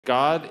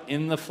God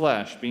in the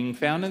flesh, being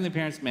found in the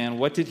appearance of man,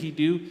 what did he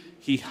do?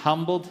 He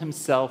humbled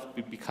himself,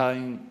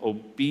 becoming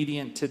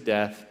obedient to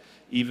death,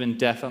 even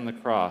death on the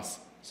cross.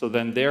 So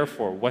then,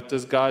 therefore, what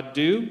does God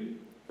do?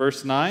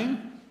 Verse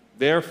 9,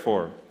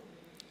 therefore,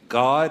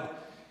 God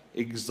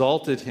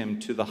exalted him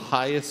to the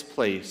highest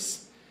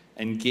place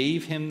and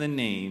gave him the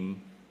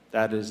name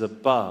that is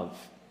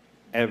above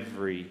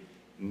every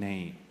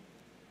name.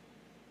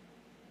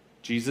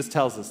 Jesus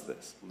tells us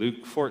this,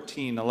 Luke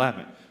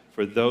 14:11.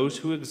 For those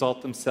who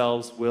exalt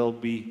themselves will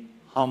be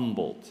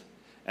humbled,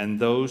 and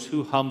those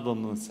who humble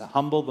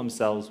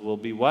themselves will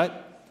be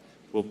what?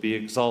 Will be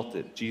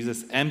exalted.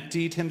 Jesus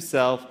emptied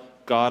himself,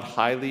 God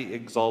highly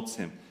exalts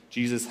him.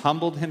 Jesus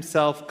humbled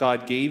himself,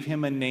 God gave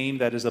him a name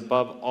that is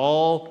above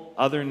all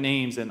other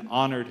names and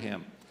honored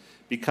him.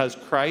 Because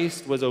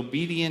Christ was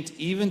obedient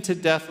even to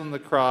death on the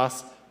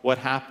cross, what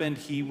happened?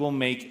 He will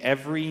make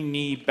every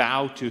knee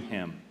bow to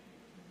him.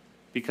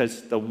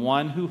 Because the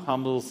one who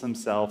humbles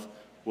himself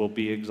will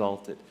be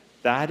exalted.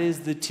 That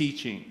is the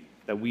teaching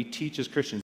that we teach as Christians.